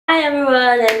Hi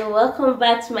everyone, and welcome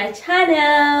back to my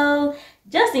channel.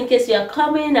 Just in case you are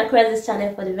coming across this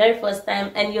channel for the very first time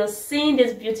and you're seeing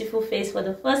this beautiful face for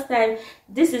the first time,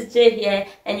 this is Jay here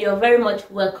and you're very much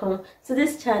welcome to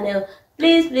this channel.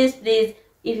 Please,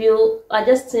 if you are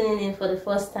just tuning in for the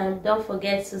first time, don't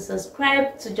forget to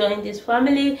subscribe to join this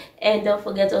family, and don't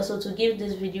forget also to give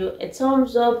this video a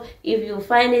thumbs up if you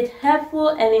find it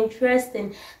helpful and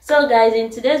interesting. So guys, in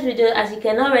today's video, as you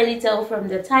can already tell from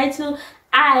the title,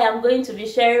 I am going to be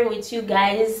sharing with you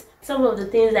guys some of the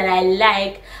things that I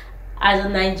like as a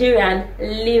Nigerian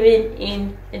living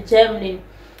in Germany.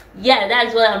 Yeah,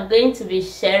 that's what I'm going to be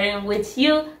sharing with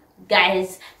you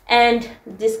guys. And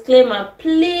disclaimer,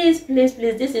 please, this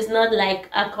is not like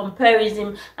a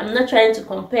comparison. I'm not trying to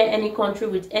compare any country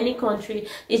with any country.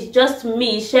 It's just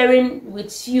me sharing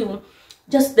with you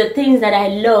just the things that I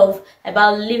love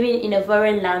about living in a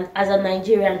foreign land as a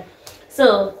Nigerian.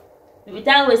 So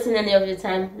without wasting any of your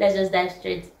time, let's just dive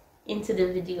straight into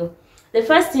the video. The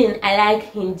first thing I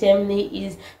like in Germany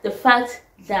is the fact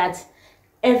that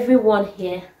everyone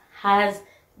here has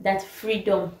that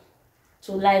freedom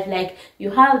to life. Like, you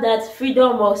have that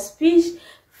freedom of speech,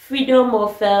 freedom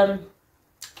of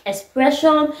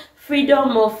expression,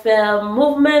 freedom of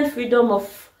movement, freedom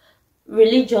of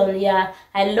religion. Yeah,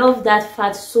 I love that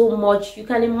fact so much. You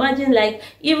can imagine, like,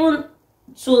 even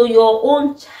to your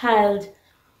own child,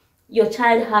 your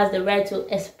child has the right to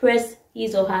express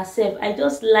his or herself. I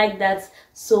just like that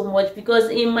so much, because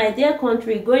in my dear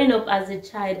country, growing up as a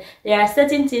child, there are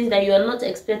certain things that you are not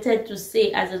expected to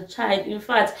say as a child. In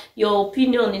fact, your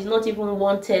opinion is not even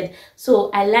wanted.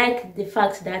 So I like the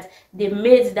fact that they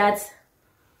made that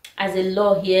as a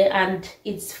law here, and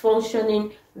it's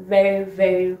functioning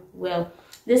very well.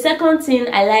 The second thing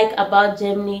I like about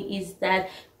Germany is that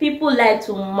people like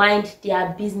to mind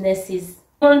their businesses,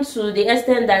 to the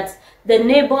extent that the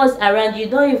neighbors around you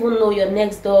don't even know your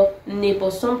next door neighbor.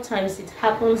 Sometimes it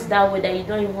happens that way, that you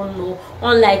don't even know.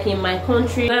 Unlike in my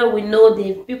country, where we know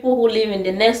the people who live in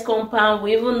the next compound,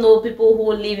 we even know people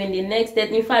who live in the next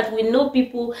state. In fact, we know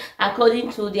people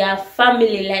according to their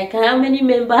family, like how many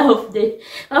members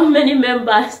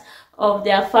of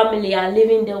their family are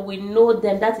living there. We know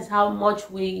them. That is how much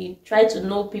we try to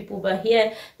know people. But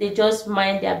here, they just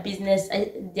mind their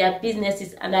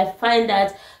businesses, and I find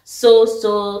that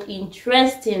so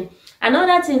interesting.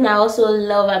 Another thing I also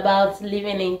love about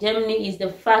living in Germany is the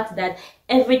fact that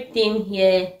everything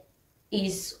here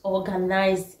is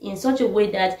organized in such a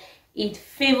way that it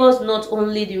favors not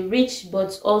only the rich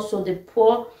but also the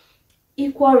poor.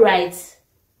 Equal rights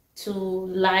to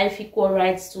life, equal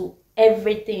rights to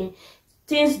everything.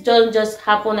 Things don't just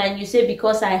happen and you say,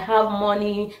 because I have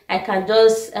money, I can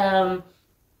just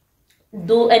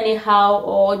do anyhow,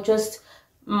 or just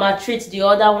maltreat the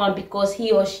other one because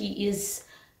he or she is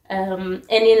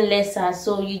earning lesser.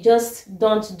 So you just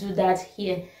don't do that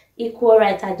here. Equal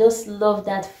right, I just love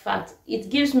that fact. It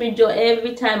gives me joy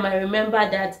every time I remember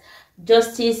that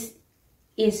justice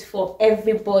is for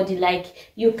everybody.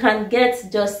 Like, you can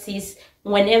get justice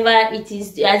whenever it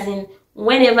is, as in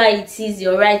whenever it is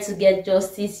your right to get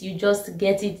justice, you just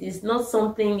get it. It's not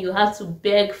something you have to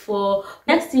beg for.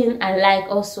 Next thing I like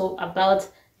also about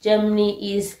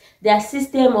Germany is their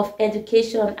system of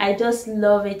education. I just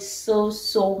love it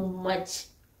so much.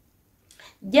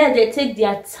 Yeah, they take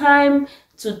their time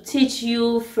to teach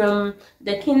you from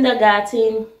the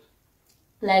kindergarten.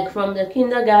 Like, from the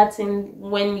kindergarten,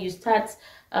 when you start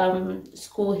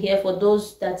school here, for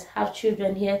those that have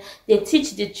children here, they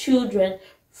teach the children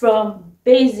from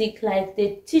basic, like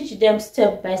they teach them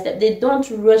step by step. They don't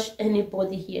rush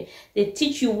anybody here. They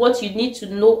teach you what you need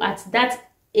to know at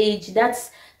that age, that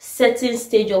certain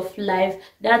stage of life.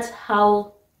 That's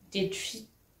how they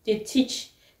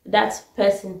teach that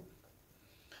person,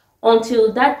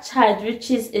 until that child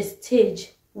reaches a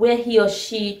stage where he or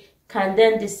she can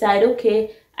then decide,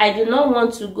 okay, I do not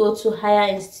want to go to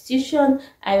higher institution,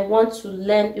 I want to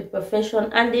learn a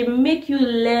profession. And they make you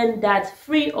learn that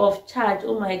free of charge.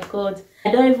 Oh my God,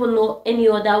 I don't even know any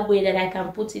other way that I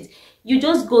can put it. You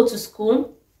just go to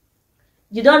school.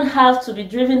 You don't have to be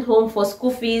driven home for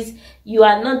school fees. You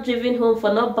are not driven home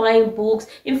for not buying books.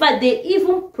 In fact, they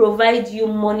even provide you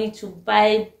money to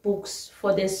buy books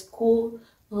for the school.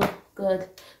 Oh God,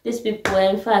 these people,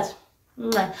 in fact.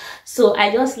 So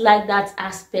I just like that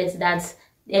aspect, that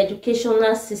the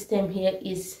educational system here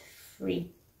is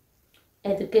free.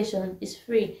 Education is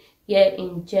free here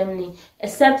in Germany,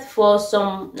 except for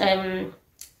some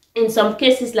in some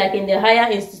cases, like in the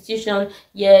higher institution,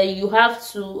 yeah, you have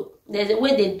to, there's a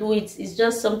way they do it. It's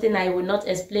just something I will not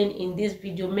explain in this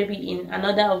video. Maybe in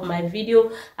another of my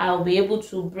video I'll be able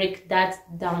to break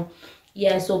that down.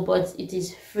 Yeah, so but it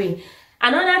is free.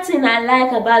 Another thing I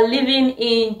like about living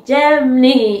in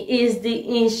Germany is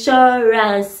the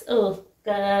insurance. Oh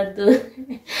God.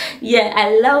 Yeah,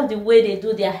 I love the way they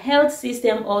do their health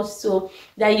system also,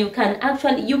 that you can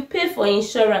actually, you pay for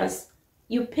insurance.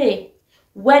 You pay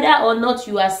whether or not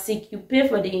you are sick, you pay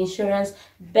for the insurance,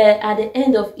 but at the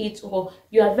end of it all,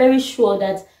 you are very sure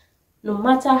that no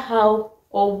matter how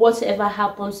or whatever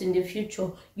happens in the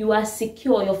future, you are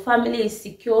secure, your family is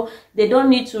secure. They don't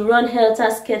need to run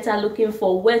helter-skelter looking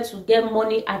for where to get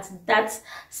money at that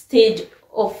stage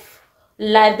of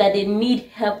life that they need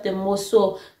help the most.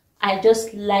 So I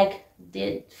just like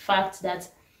the fact that,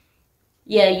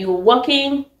 yeah, you're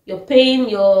working, you're paying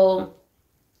your,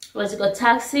 what's it called,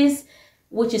 taxes,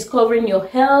 which is covering your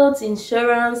health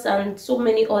insurance and so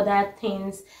many other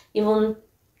things, even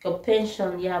your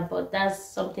pension. Yeah, but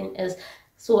that's something else.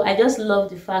 So I just love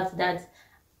the fact that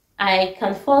I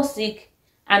can fall sick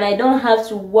and I don't have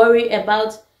to worry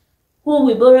about who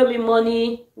will borrow me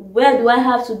money, where do I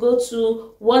have to go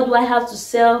to, what do I have to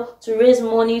sell to raise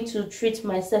money to treat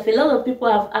myself. A lot of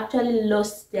people have actually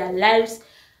lost their lives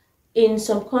in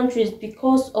some countries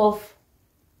because of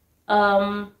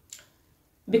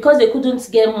because they couldn't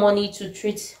get money to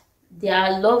treat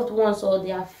their loved ones or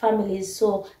their families.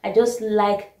 So I just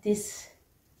like this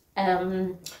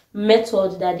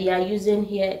method that they are using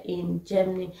here in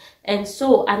Germany. And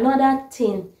so another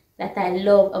thing that I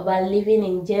love about living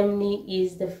in Germany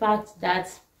is the fact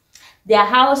that their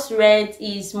house rent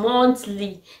is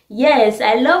monthly. Yes,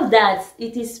 I love that.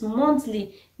 It is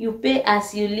monthly. You pay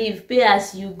as you live, pay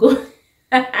as you go.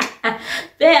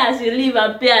 Pay as you live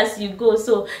and pay as you go.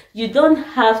 So you don't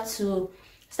have to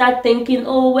start thinking,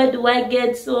 oh, where do I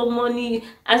get so money?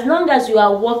 As long as you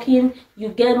are working, you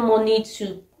get money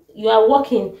to, you are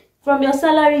working. From your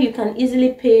salary, you can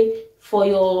easily pay for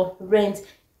your rent.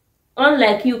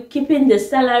 Unlike you keeping the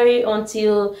salary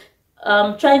until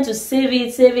trying to save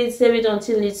it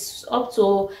until it's up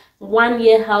to 1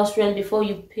 year house rent before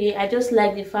you pay. I just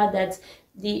like the fact that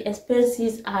the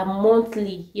expenses are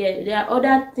monthly. Yeah, there are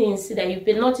other things that you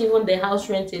pay, not even the house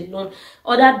rent alone,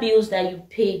 other bills that you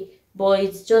pay, but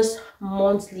it's just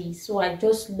monthly. So I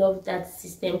just love that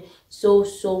system so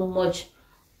much.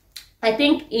 I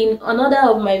think in another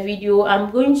of my video,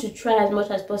 I'm going to try as much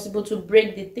as possible to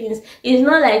break the things. It's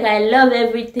not like I love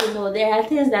everything. No, there are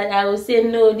things that I will say,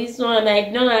 no, this one I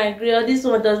don't agree, or this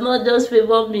one does not just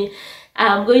favor me.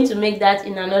 I'm going to make that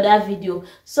in another video.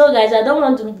 So guys, I don't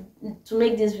want to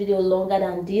make this video longer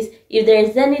than this. If there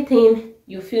is anything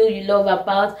you feel you love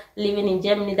about living in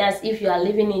Germany, that's if you are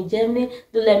living in Germany,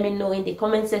 do let me know in the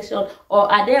comment section.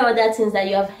 Or are there other things that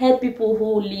you have heard people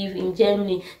who live in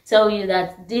Germany tell you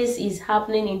that this is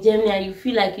happening in Germany and you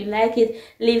feel like you like it?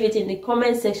 Leave it in the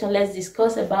comment section. Let's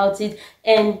discuss about it.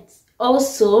 And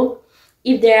also,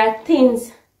 if there are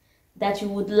things that you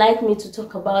would like me to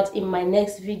talk about in my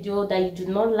next video that you do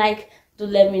not like, do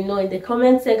let me know in the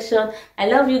comment section. I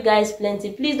love you guys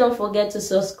plenty. Please don't forget to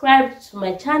subscribe to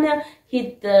my channel,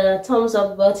 hit the thumbs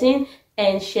up button,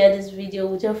 and share this video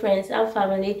with your friends and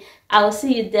family. I'll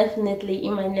see you definitely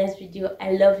in my next video.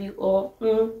 I love you all.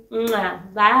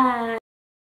 Bye.